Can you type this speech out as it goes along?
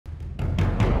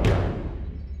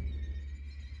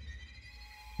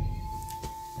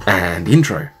And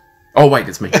intro. Oh, wait,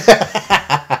 it's me. It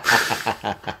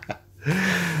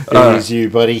is you,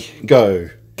 buddy. Go.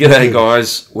 G'day,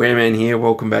 guys. Wearman here.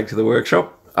 Welcome back to the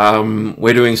workshop.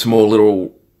 We're doing some more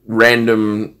little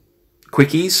random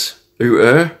quickies.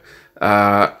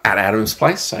 At Adam's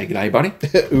place. Say g'day, buddy.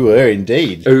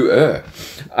 Indeed.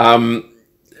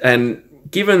 And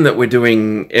given that we're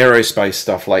doing aerospace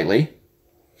stuff lately...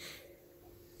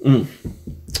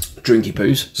 Drinky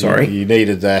poos, sorry. You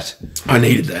needed that. I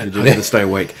needed that. I had to stay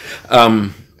awake.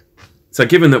 So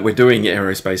given that we're doing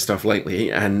aerospace stuff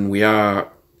lately, and we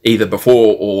are either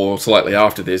before or slightly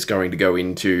after this going to go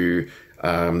into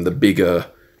the bigger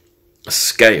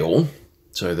scale,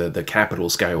 so the capital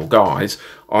scale guys,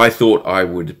 I thought I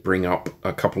would bring up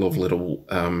a couple of little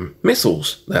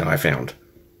missiles that I found.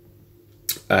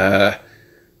 Now,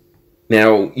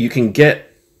 you can get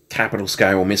capital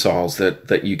scale missiles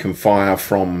that you can fire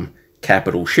from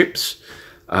capital ships.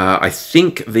 I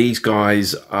think these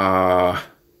guys are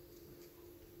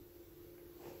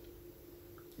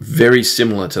very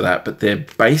similar to that, but they're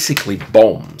basically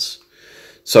bombs.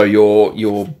 So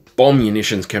your bomb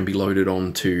munitions can be loaded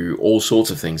onto all sorts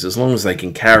of things. As long as they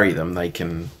can carry them, they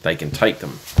can take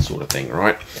them, sort of thing,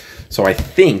 right? So I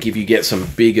think if you get some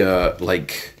bigger,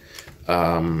 like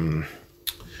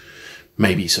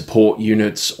maybe support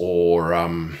units or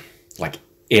like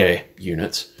air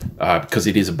units, because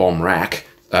it is a bomb rack,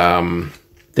 then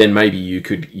maybe you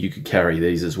could carry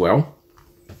these as well.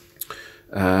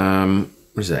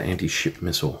 What is that? Anti-ship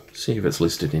missile. See if it's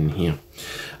listed in here.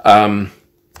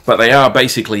 But they are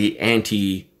basically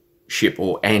anti-ship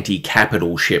or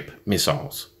anti-capital ship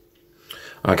missiles.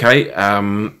 Okay,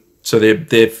 so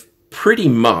they're pretty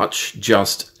much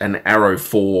just an Arrow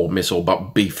 4 missile,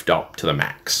 but beefed up to the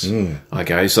max.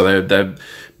 Okay, so they're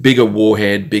bigger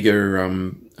warhead,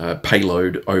 bigger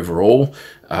payload overall,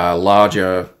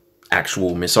 larger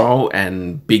actual missile,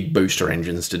 and big booster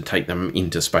engines to take them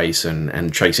into space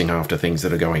and chasing after things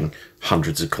that are going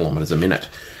hundreds of kilometers a minute.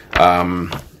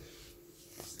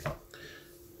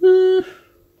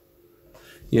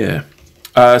 Yeah.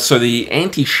 So the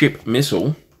anti-ship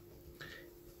missile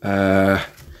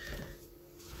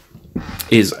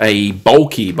is a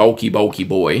bulky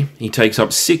boy. He takes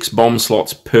up 6 bomb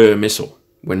slots per missile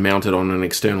when mounted on an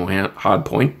external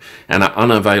hardpoint, and are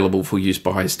unavailable for use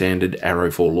by standard Arrow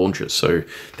 4 launchers. So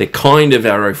they're kind of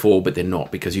Arrow 4, but they're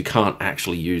not, because you can't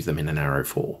actually use them in an Arrow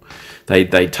 4.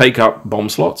 They take up bomb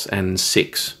slots and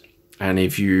 6. And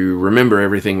if you remember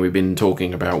everything we've been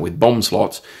talking about with bomb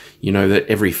slots, you know that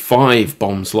every 5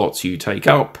 bomb slots you take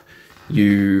up,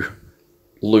 you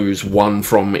lose 1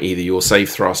 from either your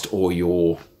safe thrust or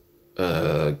your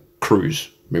cruise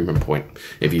movement point,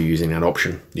 if you're using that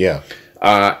option. Yeah.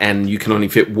 And you can only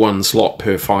fit 1 slot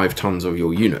per 5 tons of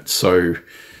your unit. So,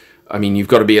 I mean, you've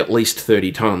got to be at least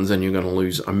 30 tons, and you're going to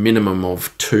lose a minimum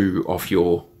of 2 off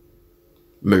your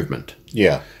movement.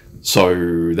 Yeah.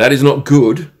 So that is not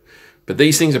good. But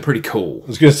these things are pretty cool. I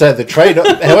was going to say the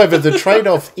trade-off. However, the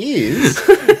trade-off is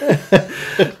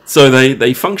so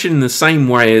they function in the same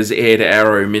way as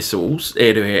air-to-air missiles,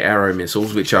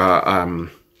 which are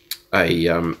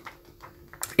a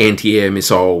anti-air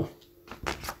missile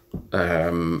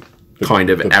kind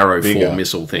of Arrow 4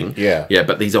 missile thing. Yeah, yeah,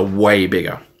 but these are way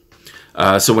bigger.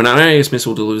 So when an AIS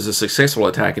missile delivers a successful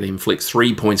attack, it inflicts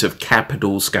 3 points of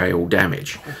capital scale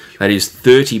damage. That is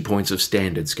 30 points of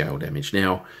standard scale damage.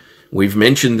 Now, we've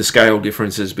mentioned the scale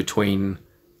differences between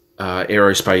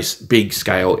aerospace, big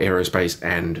scale aerospace,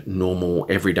 and normal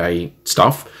everyday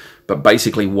stuff. But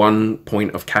basically, 1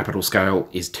 point of capital scale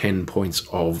is 10 points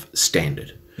of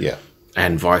standard. Yeah.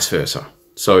 And vice versa.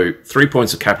 So 3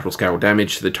 points of capital scale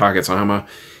damage to the target's armor.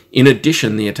 In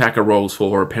addition, the attacker rolls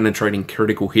for a penetrating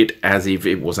critical hit as if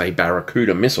it was a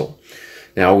Barracuda missile.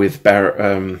 Now, with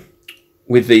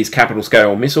these capital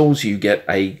scale missiles, you get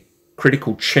a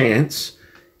critical chance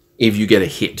if you get a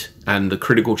hit, and the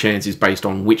critical chance is based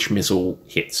on which missile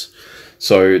hits.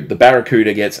 So the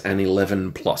Barracuda gets an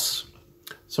 11 plus.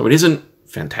 So it isn't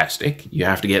fantastic. You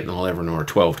have to get an 11 or a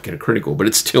 12 to get a critical, but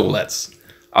it's still, that's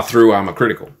a through armor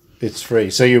critical. It's free.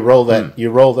 So you roll that.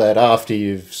 You roll that after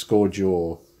you've scored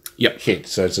your hit.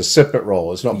 So it's a separate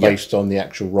roll. It's not based on the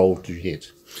actual roll to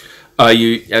hit.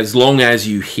 As long as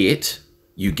you hit,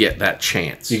 you get that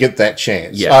chance. You get that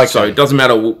chance. Yeah. Okay. So it doesn't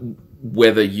matter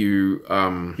whether you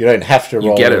don't have to roll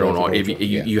you get it or not. If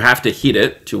you have to hit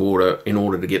it in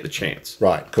order to get the chance.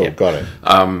 Right. Cool. Yeah. Got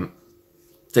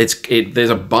it. There's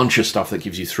a bunch of stuff that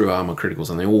gives you through armor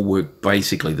criticals, and they all work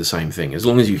basically the same thing. As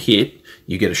long as you hit,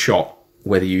 you get a shot,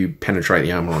 whether you penetrate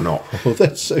the armor or not. Oh,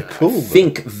 that's so cool. I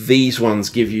think these ones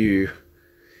give you,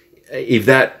 if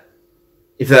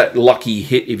if that lucky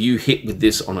hit, if you hit with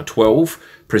this on a 12,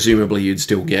 presumably you'd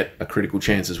still get a critical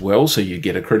chance as well. So you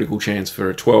get a critical chance for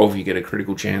a 12, you get a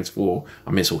critical chance for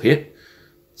a missile hit.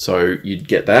 So you'd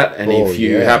get that. And if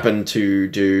you happen to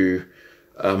do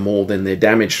more than their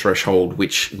damage threshold,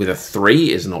 which with a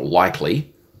 3 is not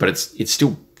likely, but it's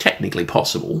still technically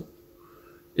possible.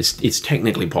 It's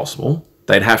technically possible.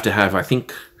 They'd have to have, I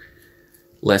think,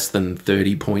 less than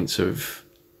 30 points of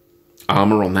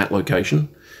armor on that location.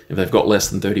 If they've got less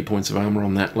than 30 points of armor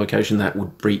on that location, that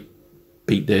would beat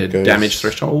their damage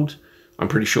threshold, I'm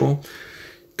pretty sure.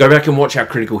 Go back and watch our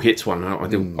critical hits one.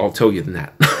 I'll tell you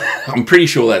that. I'm pretty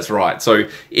sure that's right. So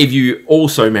if you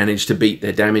also manage to beat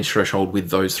their damage threshold with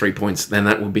those 3 points, then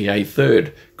that would be a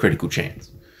 3rd critical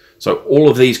chance. So all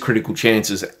of these critical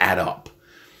chances add up.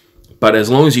 But as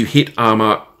long as you hit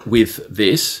armor with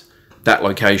this, that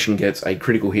location gets a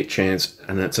critical hit chance,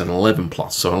 and that's an 11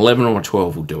 plus. So an 11 or a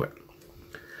 12 will do it.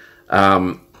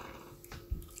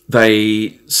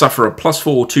 They suffer a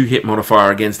 +4 2-hit modifier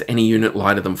against any unit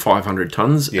lighter than 500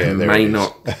 tons, and may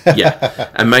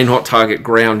not target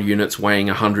ground units weighing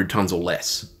 100 tons or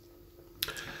less.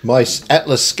 My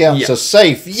Atlas scouts are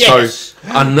safe. Yes. So,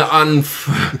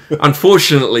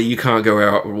 unfortunately, you can't go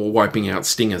out wiping out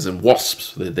stingers and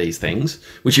wasps with these things,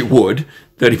 which it would.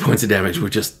 30 points of damage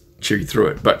would just chew through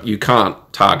it, but you can't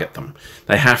target them.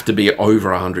 They have to be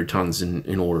over 100 tons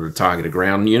in order to target a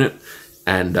ground unit,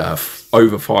 and under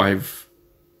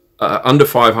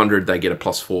 500 they get a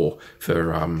 +4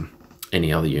 for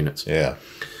any other units. Yeah.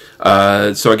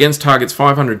 So against targets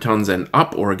 500 tons and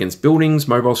up, or against buildings,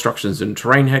 mobile structures, and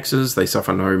terrain hexes, they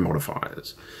suffer no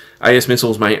modifiers. AS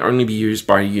missiles may only be used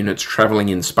by units traveling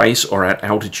in space or at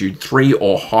altitude 3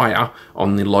 or higher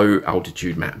on the low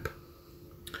altitude map.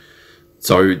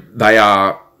 So they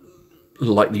are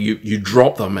like you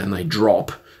drop them and they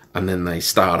drop, and then they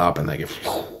start up and they go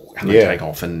and they take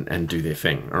off and do their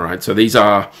thing. All right. So these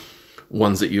are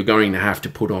ones that you're going to have to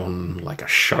put on like a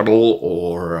shuttle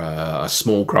or a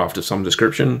small craft of some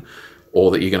description, or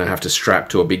that you're going to have to strap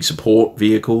to a big support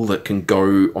vehicle that can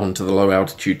go onto the low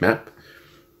altitude map.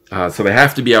 So they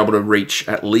have to be able to reach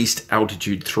at least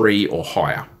altitude 3 or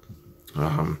higher.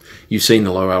 You've seen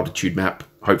the low altitude map,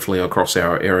 hopefully, across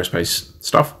our aerospace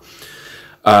stuff.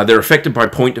 They're affected by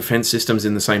point defense systems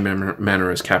in the same manner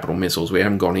as capital missiles. We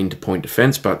haven't gone into point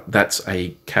defense, but that's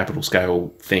a capital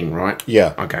scale thing, right?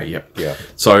 Yeah. Okay, yep. Yeah.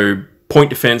 So point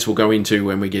defense we'll go into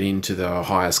when we get into the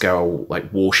higher scale,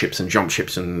 like warships and jump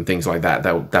ships and things like that.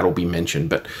 That'll be mentioned,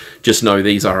 but just know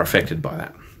these are affected by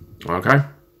that. Okay?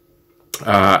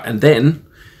 And then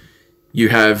you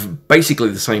have basically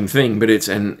the same thing, but it's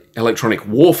an electronic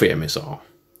warfare missile.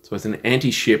 So it's an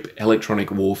anti-ship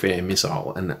electronic warfare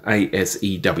missile, an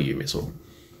ASEW missile.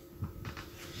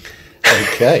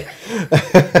 Okay.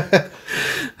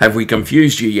 Have we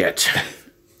confused you yet?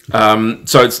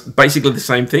 So it's basically the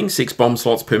same thing, 6 bomb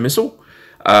slots per missile.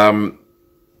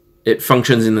 It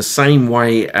functions in the same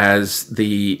way as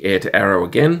the air-to-arrow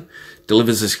again.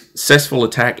 Delivers a successful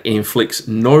attack and inflicts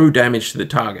no damage to the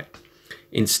target.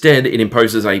 Instead, it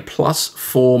imposes a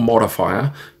 +4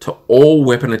 modifier to all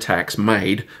weapon attacks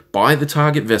made by the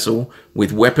target vessel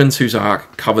with weapons whose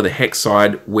arc cover the hex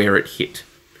side where it hit.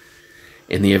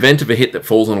 In the event of a hit that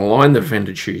falls on a line the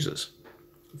defender chooses.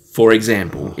 For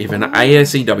example, if an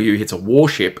ASEW hits a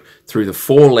warship through the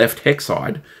 4 left hex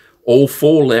side, all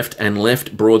 4 left and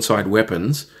left broadside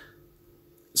weapons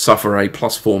suffer a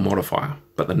 +4 modifier,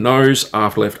 but the nose,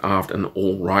 aft left, aft, and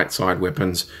all right side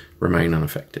weapons remain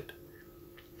unaffected.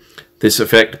 This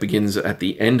effect begins at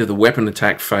the end of the weapon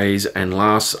attack phase and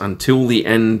lasts until the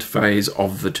end phase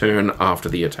of the turn after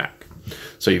the attack.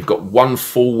 So you've got one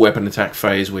full weapon attack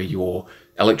phase where your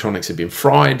electronics have been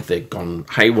fried, they've gone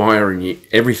haywire, and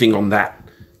everything on that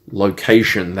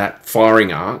location, that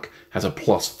firing arc, has a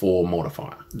 +4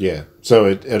 modifier. Yeah, so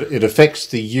it affects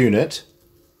the unit.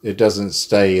 It doesn't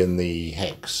stay in the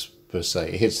hex per se.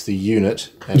 It hits the unit.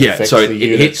 And so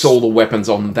it hits all the weapons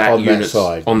on that unit,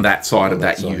 on that side of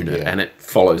that unit, yeah. And it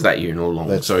follows that unit along.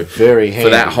 That's so very handy. For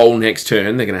that whole next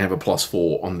turn, they're going to have a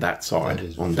 +4 on that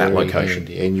side, on that location.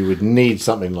 Handy. And you would need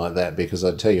something like that, because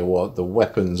I tell you what, the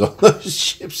weapons on those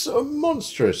ships are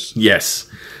monstrous. Yes,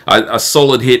 a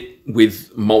solid hit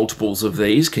with multiples of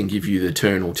these can give you the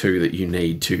turn or two that you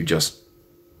need to just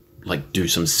like do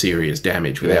some serious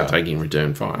damage without taking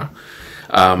return fire.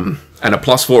 And a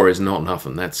 +4 is not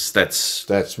nothing. That's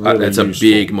really a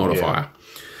big modifier.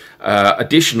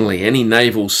 Additionally, any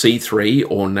naval C3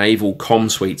 or naval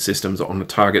comm suite systems on a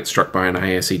target struck by an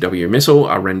ASEW missile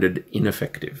are rendered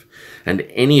ineffective, and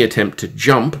any attempt to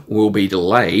jump will be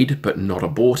delayed but not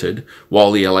aborted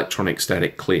while the electronic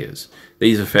static clears.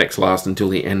 These effects last until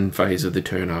the end phase of the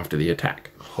turn after the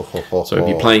attack. So if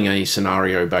you're playing a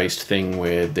scenario-based thing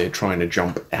where they're trying to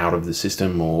jump out of the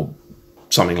system or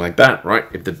something like that, right?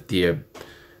 If the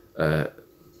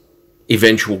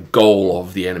eventual goal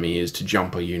of the enemy is to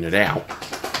jump a unit out,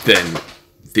 then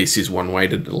this is one way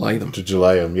to delay them. To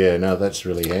delay them, yeah. No, that's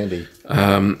really handy.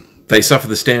 They suffer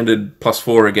the standard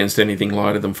 +4 against anything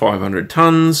lighter than 500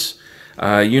 tons.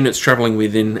 Units travelling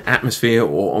within atmosphere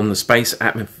or on the space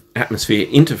atmosphere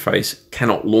interface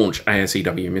cannot launch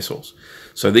ASEW missiles.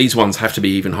 So these ones have to be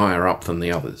even higher up than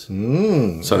the others.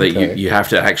 So that you have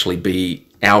to actually be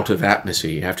out of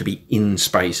atmosphere. You have to be in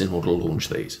space in order to launch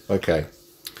these. Okay.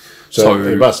 So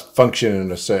it must function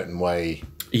in a certain way.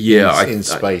 Yeah. In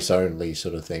space only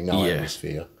sort of thing, no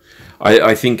atmosphere.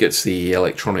 I think it's the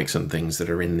electronics and things that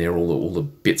are in there, all the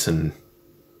bits and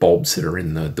bobs that are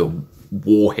in the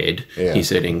warhead, he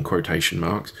said in quotation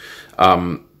marks,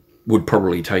 would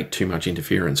probably take too much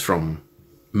interference from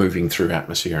moving through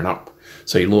atmosphere and up.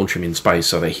 So you launch them in space,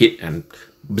 so they hit and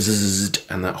bzzzt,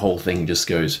 and that whole thing just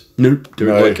goes, nope,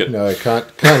 don't like it. No, can't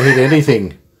hit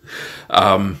anything.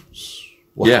 Wow.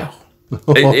 Yeah.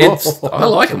 I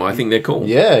like them. I think they're cool.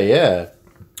 Yeah, yeah.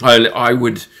 I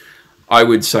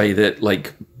would say that,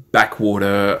 like,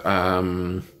 backwater,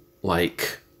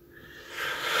 like,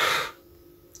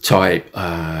 type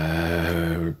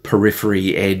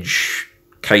periphery edge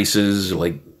cases,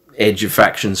 like edge of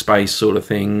faction space sort of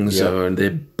things, and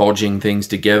they're bodging things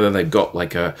together. They've got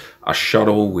like a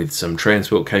shuttle with some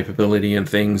transport capability and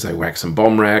things. They whack some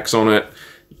bomb racks on it,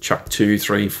 chuck 2,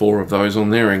 3, 4 of those on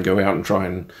there and go out and try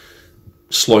and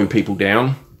slow people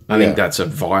down. I think that's a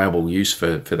viable use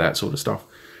for that sort of stuff.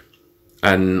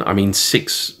 And I mean,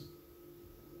 six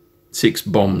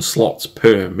bomb slots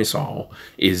per missile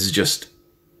is just,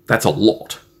 that's a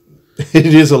lot.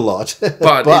 It is a lot.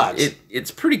 But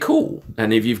it's pretty cool.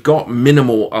 And if you've got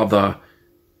minimal other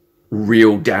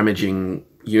real damaging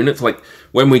units, like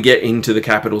when we get into the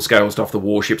capital scale stuff, the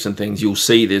warships and things, you'll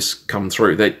see this come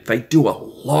through. They do a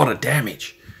lot of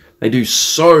damage. They do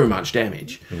so much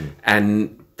damage.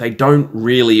 And they don't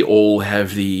really all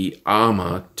have the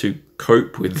armor to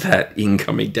cope with that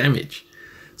incoming damage.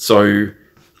 So...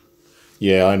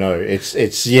 yeah, I know. It's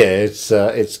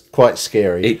quite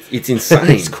scary. It's insane.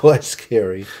 It's quite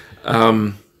scary.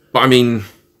 But I mean,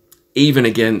 even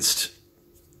against,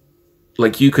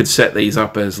 like, you could set these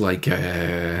up as like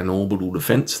an orbital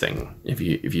defense thing if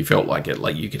you felt like it.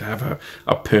 Like, you could have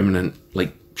a permanent,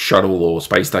 like, shuttle or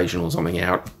space station or something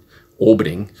out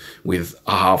orbiting with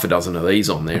a half a dozen of these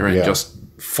on there and just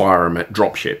fire them at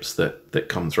dropships that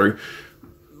come through.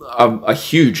 A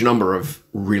huge number of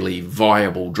really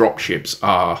viable dropships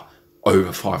are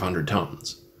over 500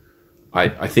 tons.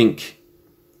 I think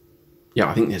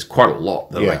there's quite a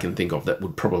lot that I can think of that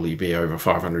would probably be over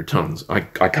 500 tons. I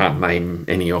can't name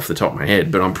any off the top of my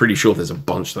head, but I'm pretty sure there's a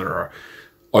bunch that are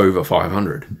over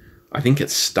 500. I think it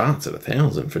starts at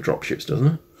 1,000 for dropships, doesn't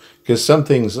it? Because some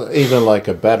things, even like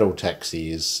a battle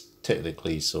taxi, is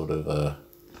technically sort of a...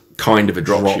 kind of a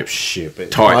dropship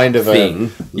type kind of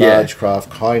thing. A large craft,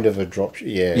 kind of a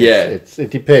dropship. It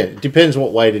depends. It depends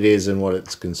what weight it is and what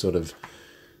it can sort of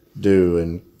do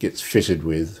and gets fitted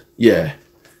with. Yeah,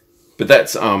 but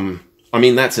that's I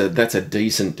mean, that's a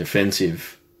decent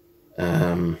defensive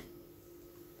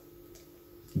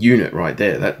unit right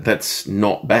there. That's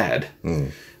not bad.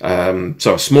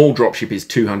 So a small dropship is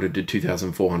 200 to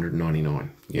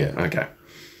 2,499. Yeah. Okay.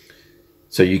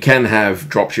 So you can have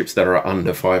dropships that are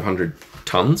under 500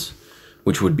 tons,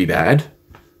 which would be bad,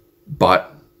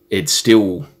 but it's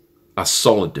still a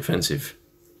solid defensive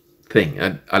thing,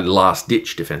 a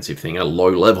last-ditch defensive thing, a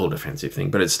low-level defensive thing,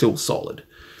 but it's still solid.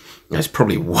 It's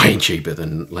probably way cheaper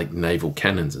than, like, naval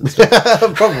cannons and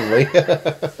stuff. Probably.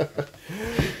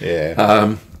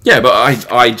 Yeah.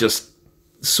 But I just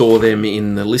saw them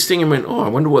in the listing and went, oh, I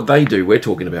wonder what they do. We're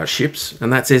talking about ships,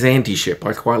 and that says anti-ship.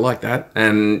 I quite like that.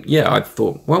 And yeah, I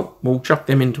thought, well, we'll chuck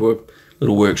them into a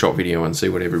little workshop video and see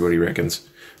what everybody reckons.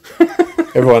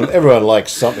 Everyone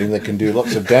likes something that can do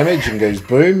lots of damage and goes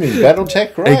boom in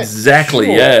BattleTech, right? Exactly,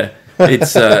 sure. Yeah.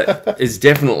 It's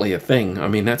definitely a thing. I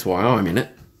mean, that's why I'm in it.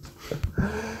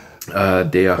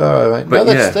 Dear. Oh, mate. But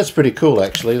no, that's pretty cool,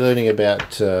 actually, learning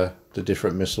about the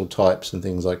different missile types and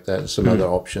things like that, and some other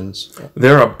options.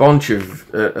 There are a bunch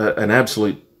of, an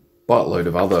absolute buttload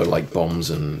of other, like, bombs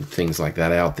and things like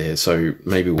that out there, so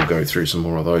maybe we'll go through some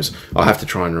more of those. I'll have to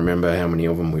try and remember how many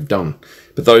of them we've done.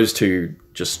 But those two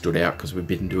just stood out because we've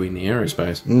been doing the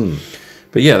aerospace.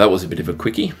 But yeah, that was a bit of a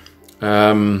quickie.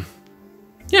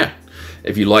 Yeah,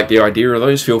 if you like the idea of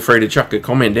those, feel free to chuck a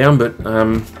comment down. But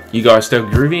you guys stay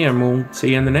groovy, and we'll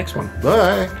see you in the next one.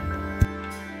 Bye.